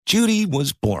Judy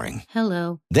was boring.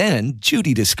 Hello. Then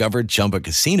Judy discovered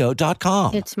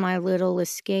ChumbaCasino.com. It's my little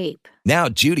escape. Now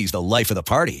Judy's the life of the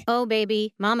party. Oh,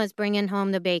 baby, mama's bringing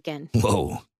home the bacon.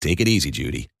 Whoa, take it easy,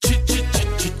 Judy.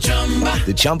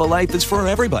 The Chumba life is for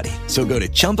everybody. So go to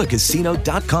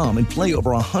ChumbaCasino.com and play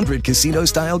over 100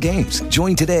 casino-style games.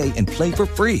 Join today and play for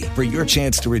free for your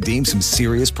chance to redeem some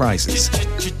serious prizes.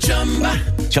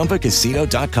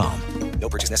 ChumbaCasino.com. No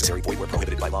purchase necessary. Void where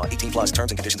prohibited by law. 18 plus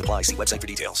terms and conditions apply. See website for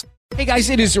details. Hey guys,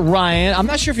 it is Ryan. I'm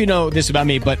not sure if you know this about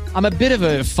me, but I'm a bit of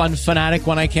a fun fanatic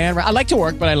when I can. I like to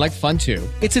work, but I like fun too.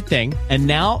 It's a thing. And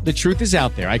now the truth is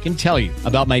out there. I can tell you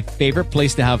about my favorite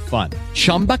place to have fun.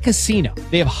 Chumba Casino.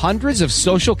 They have hundreds of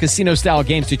social casino style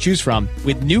games to choose from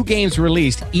with new games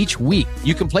released each week.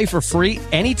 You can play for free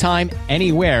anytime,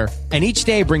 anywhere. And each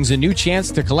day brings a new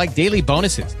chance to collect daily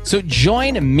bonuses. So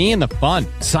join me in the fun.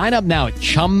 Sign up now at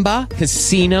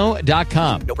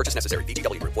ChumbaCasino.com. No purchase necessary.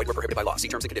 VGW. Void where prohibited by law. See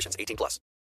terms and conditions. 18 plus.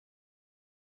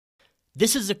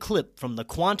 This is a clip from the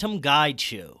Quantum Guide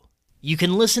Show. You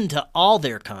can listen to all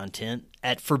their content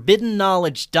at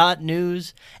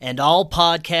forbiddenknowledge.news and all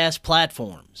podcast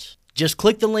platforms. Just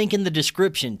click the link in the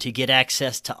description to get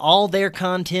access to all their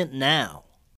content now.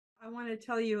 I want to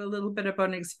tell you a little bit about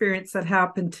an experience that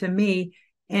happened to me.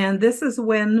 And this is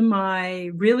when my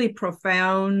really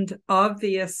profound,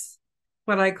 obvious,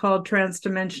 what I call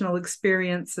transdimensional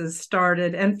experiences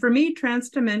started. And for me,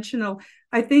 transdimensional,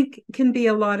 I think, can be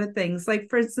a lot of things. Like,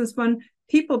 for instance, when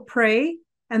people pray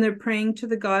and they're praying to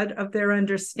the God of their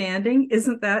understanding,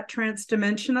 isn't that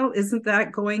transdimensional? Isn't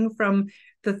that going from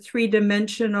the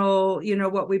three-dimensional,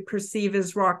 what we perceive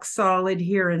as rock solid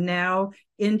here and now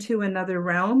into another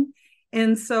realm?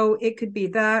 And so it could be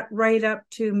that, right up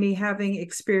to me having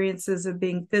experiences of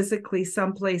being physically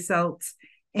someplace else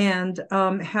and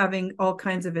having all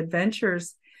kinds of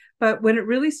adventures. But when it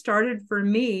really started for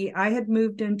me, I had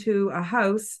moved into a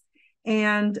house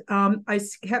and I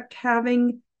kept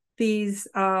having these,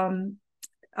 in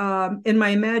my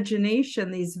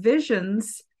imagination, these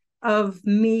visions of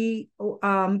me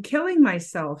killing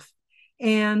myself.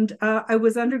 And I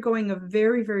was undergoing a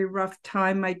very, very rough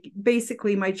time. My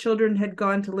children had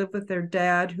gone to live with their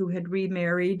dad, who had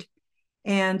remarried,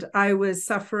 and I was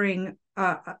suffering.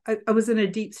 I was in a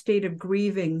deep state of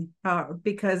grieving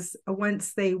because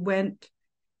once they went,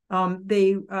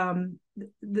 the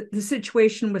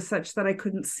situation was such that I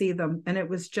couldn't see them, and it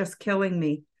was just killing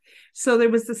me. So there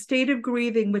was the state of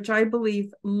grieving, which I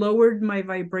believe lowered my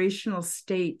vibrational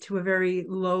state to a very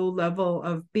low level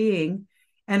of being.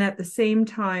 And at the same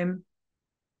time,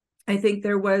 I think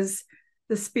there was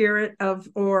the spirit of,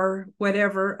 or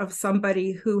whatever, of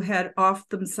somebody who had offed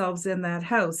themselves in that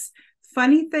house.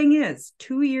 Funny thing is,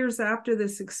 2 years after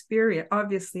this experience,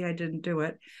 obviously I didn't do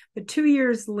it, but 2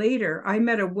 years later, I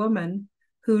met a woman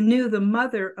who knew the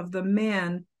mother of the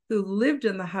man who lived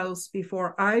in the house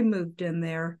before I moved in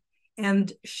there.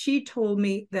 And she told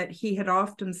me that he had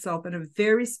offed himself in a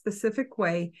very specific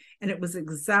way. And it was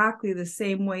exactly the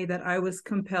same way that I was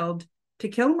compelled to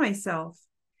kill myself.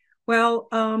 Well,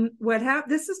 what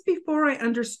happened? This is before I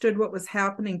understood what was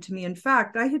happening to me. In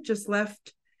fact, I had just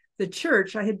left the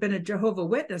church. I had been a Jehovah's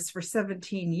Witness for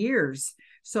 17 years.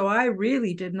 So I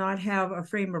really did not have a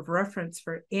frame of reference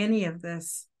for any of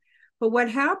this. But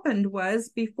what happened was,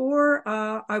 before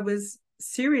I was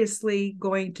seriously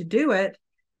going to do it,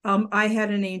 I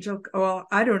had an angel. Well,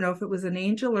 I don't know if it was an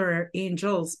angel or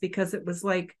angels, because it was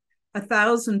like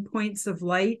 1,000 points of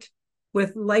light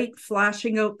with light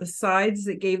flashing out the sides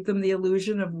that gave them the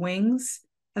illusion of wings.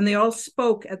 And they all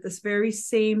spoke at this very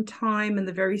same time in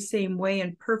the very same way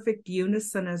in perfect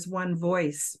unison as one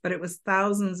voice, but it was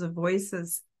thousands of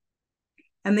voices.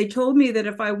 And they told me that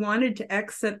if I wanted to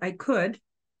exit, I could,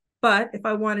 but if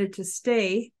I wanted to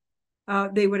stay,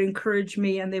 they would encourage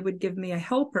me and they would give me a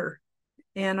helper.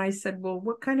 And I said, well,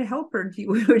 what kind of helper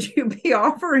would you be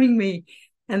offering me?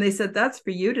 And they said, that's for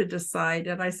you to decide.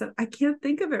 And I said, I can't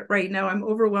think of it right now. I'm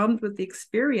overwhelmed with the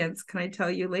experience. Can I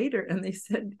tell you later? And they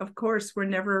said, of course, we're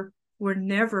never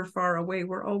far away.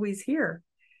 We're always here.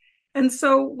 And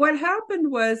so what happened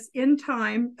was, in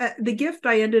time, the gift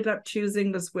I ended up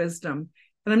choosing was wisdom.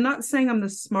 And I'm not saying I'm the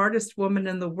smartest woman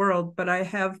in the world, but I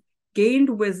have gained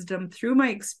wisdom through my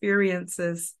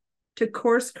experiences to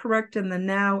course correct in the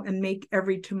now and make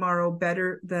every tomorrow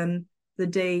better than the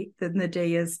day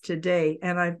is today.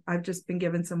 And I've just been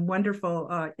given some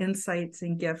wonderful insights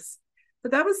and gifts.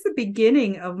 But that was the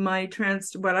beginning of my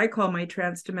what I call my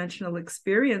transdimensional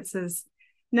experiences.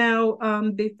 Now,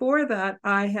 before that,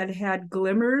 I had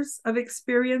glimmers of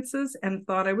experiences and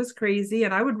thought I was crazy,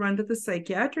 and I would run to the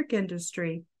psychiatric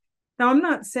industry. Now, I'm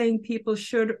not saying people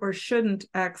should or shouldn't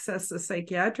access the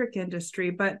psychiatric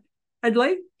industry, but I'd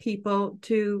like people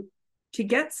to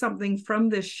get something from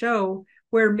this show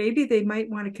where maybe they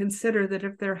might want to consider that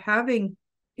if they're having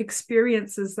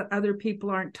experiences that other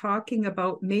people aren't talking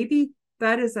about, maybe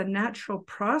that is a natural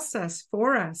process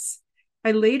for us.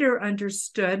 I later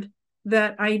understood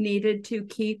that I needed to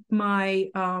keep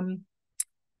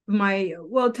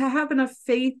to have enough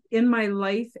faith in my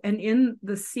life and in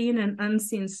the seen and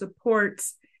unseen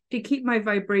supports to keep my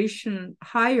vibration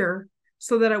higher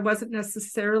so that I wasn't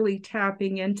necessarily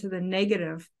tapping into the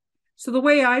negative. So the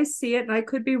way I see it, and I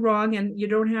could be wrong and you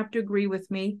don't have to agree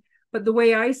with me, but the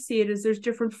way I see it is there's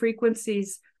different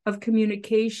frequencies of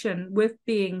communication with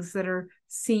beings that are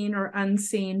seen or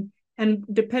unseen. And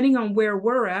depending on where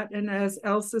we're at, and as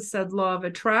Elsa said, law of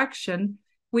attraction,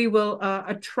 we will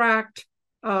attract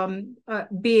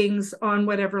beings on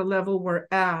whatever level we're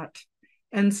at.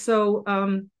 And so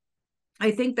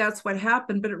I think that's what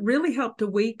happened, but it really helped to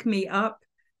wake me up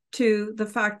to the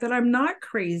fact that I'm not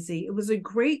crazy. It was a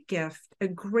great gift, a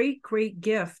great, great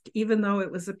gift, even though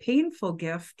it was a painful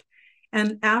gift.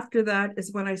 And after that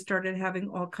is when I started having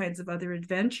all kinds of other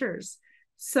adventures.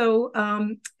 So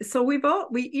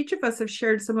each of us have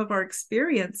shared some of our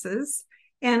experiences,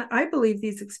 and I believe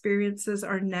these experiences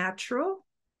are natural.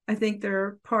 I think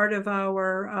they're part of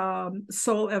our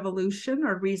soul evolution,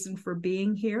 our reason for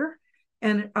being here.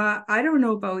 And I don't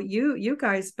know about you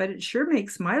guys, but it sure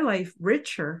makes my life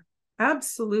richer,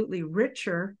 absolutely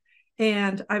richer.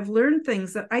 And I've learned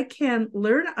things that I can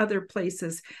learn other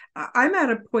places. I'm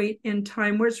at a point in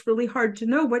time where it's really hard to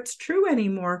know what's true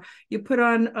anymore. You put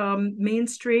on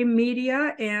mainstream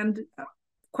media, and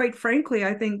quite frankly,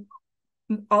 I think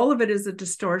all of it is a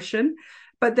distortion.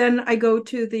 But then I go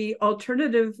to the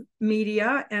alternative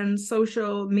media and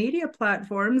social media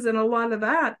platforms, and a lot of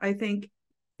that, I think,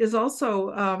 is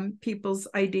also people's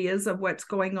ideas of what's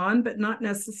going on, but not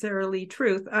necessarily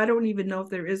truth. I don't even know if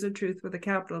there is a truth with a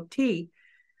capital T.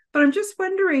 But I'm just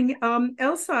wondering,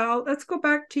 Elsa, let's go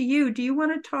back to you. Do you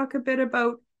want to talk a bit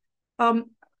about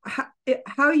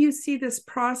how you see this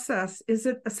process? Is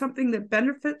it something that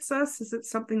benefits us? Is it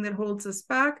something that holds us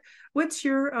back? What's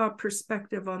your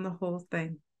perspective on the whole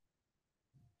thing?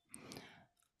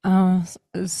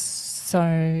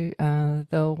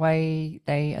 The way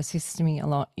they assist me a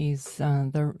lot is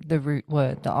the root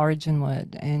word, the origin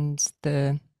word, and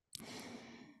the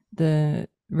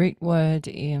root word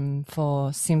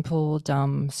for simple,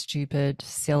 dumb, stupid,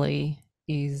 silly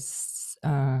is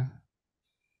open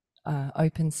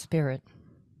spirit.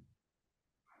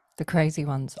 The crazy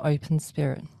ones, open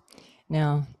spirit.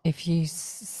 Now, if you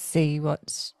see how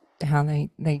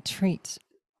they treat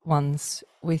ones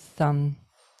with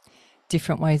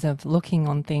different ways of looking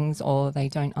on things, or they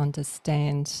don't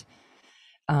understand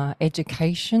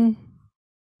education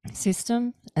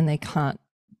system and they can't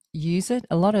use it.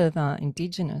 A lot of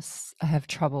Indigenous have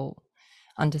trouble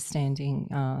understanding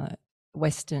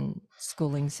Western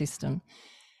schooling system,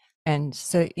 and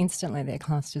so instantly they're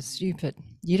classed as stupid.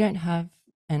 You don't have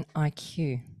an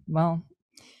IQ. Well,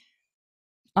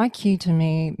 IQ to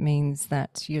me means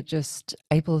that you're just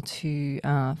able to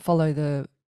follow the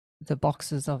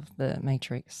boxes of the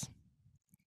matrix.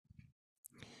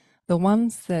 The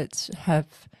ones that have,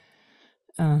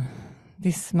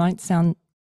 this might sound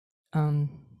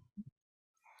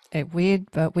weird,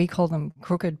 but we call them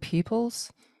crooked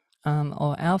pupils,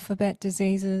 or alphabet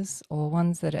diseases, or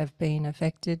ones that have been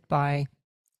affected by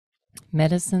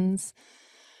medicines.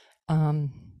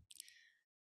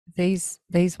 These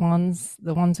ones,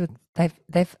 the ones with,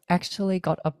 they've actually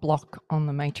got a block on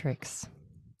the matrix.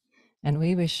 And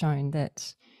we were shown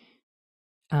that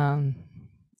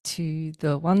to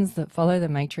the ones that follow the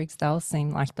matrix, they'll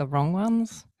seem like the wrong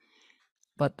ones,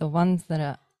 but the ones that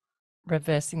are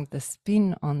reversing the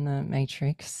spin on the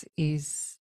matrix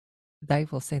they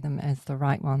will see them as the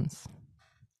right ones.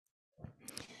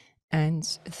 And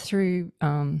through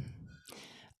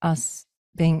us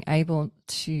being able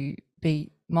to be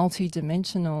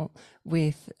multidimensional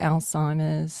with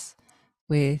Alzheimer's,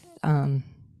 with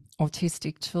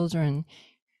autistic children,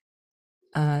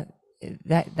 that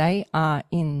they are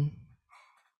in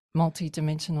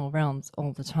multidimensional realms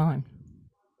all the time.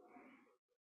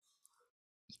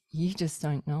 You just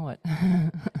don't know it.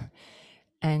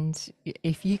 And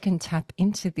if you can tap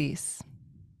into this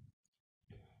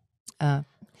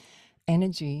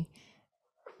energy,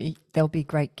 there'll be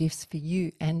great gifts for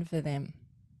you and for them.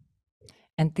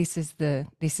 And this is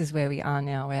where we are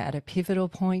now. We're at a pivotal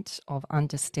point of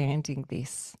understanding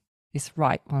this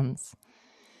right ones.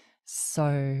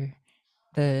 So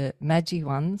the magical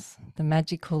ones, the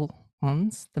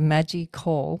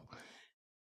magical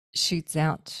shoots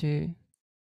out to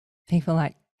people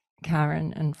like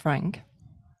Karen and Frank.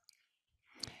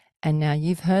 And now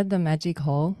you've heard the magic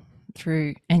hall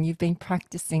through, and you've been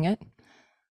practicing it,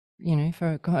 you know,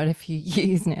 for quite a few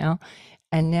years now.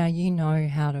 And now you know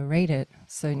how to read it.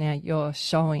 So now you're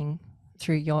showing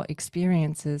through your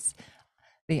experiences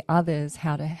the others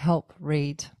how to help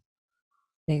read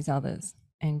these others.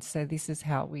 And so this is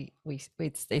how it's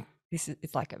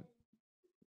like a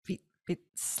bit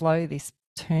slow, this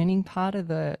turning part of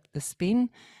the spin,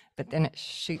 but then it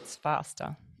shoots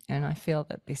faster. And I feel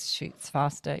that this shoots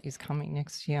faster is coming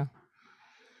next year.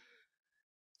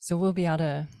 So you'll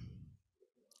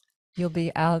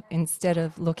be out, instead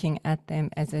of looking at them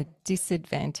as a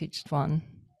disadvantaged one,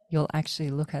 you'll actually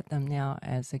look at them now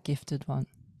as a gifted one.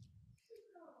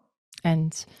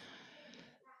 And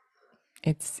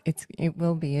it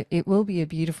will be a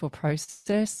beautiful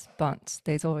process, but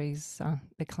there's always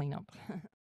the cleanup.